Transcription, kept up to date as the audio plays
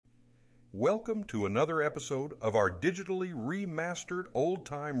Welcome to another episode of our digitally remastered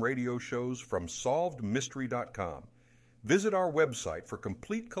old-time radio shows from SolvedMystery.com. Visit our website for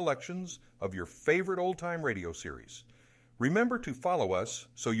complete collections of your favorite old-time radio series. Remember to follow us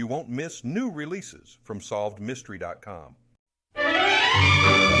so you won't miss new releases from SolvedMystery.com.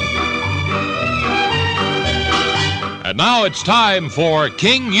 And now it's time for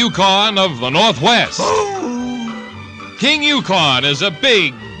King Yukon of the Northwest. King Yukon is a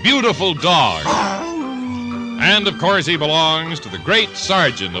big, beautiful dog. And, of course, he belongs to the great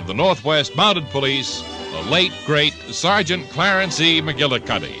sergeant of the Northwest Mounted Police, the late, great Sergeant Clarence E.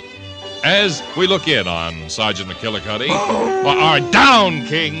 McGillicuddy. As we look in on Sergeant McGillicuddy, down,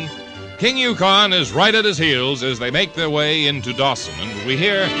 King! King Yukon is right at his heels as they make their way into Dawson, and we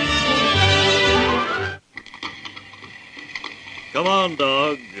hear... Come on,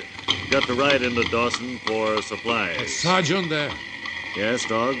 dog. Got to ride into Dawson for supplies. Sergeant there. Yes,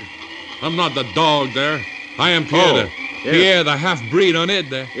 dog? I'm not the dog there. I am Pierre. Yes. Pierre, the half-breed on it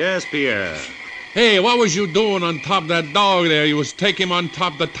there. Yes, Pierre. Hey, what was you doing on top of that dog there? You was taking him on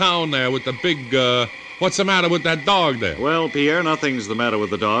top of the town there with the big, what's the matter with that dog there? Well, Pierre, nothing's the matter with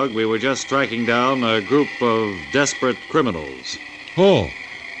the dog. We were just tracking down a group of desperate criminals. Oh,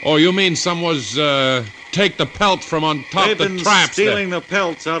 you mean some was, take the pelt from on top of the traps They've been stealing the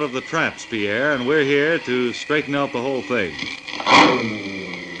pelts out of the traps, Pierre, and we're here to straighten out the whole thing.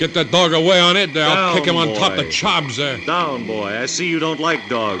 Get that dog away on it there. I'll Down, kick him on boy. top of the chops there. Down, boy. I see you don't like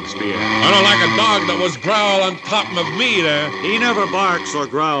dogs, Pierre. I don't like a dog that was growl on top of me there. He never barks or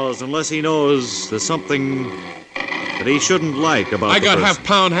growls unless he knows there's something that he shouldn't like about I the got person.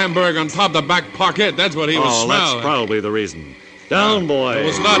 half-pound hamburger on top of the back pocket. That's what he was Oh, smelling. that's probably the reason. Down, boy. It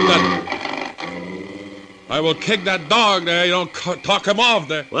was not that... I will kick that dog there. You don't talk him off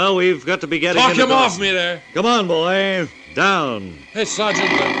there. Well, we've got to be getting Talk into him off Dawson. me there. Come on, boy. Down. Hey, Sergeant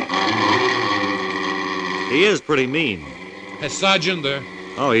there. He is pretty mean. Hey, Sergeant there.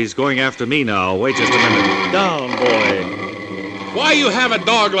 Oh, he's going after me now. Wait just a minute. Down, boy. Why you have a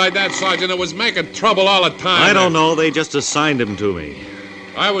dog like that, Sergeant? It was making trouble all the time. I don't know. They just assigned him to me.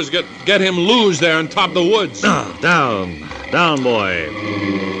 I was get him loose there on top of the woods. Down. Down, boy.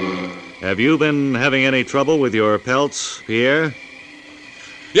 Have you been having any trouble with your pelts, Pierre?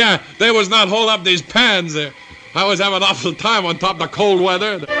 Yeah, they was not hold up these pans there. I was having an awful time on top of the cold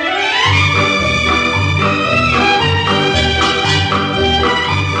weather.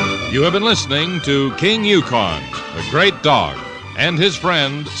 You have been listening to King Yukon, the great dog, and his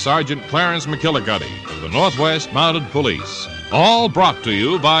friend, Sergeant Clarence McGillicuddy of the Northwest Mounted Police. All brought to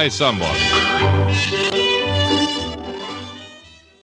you by someone.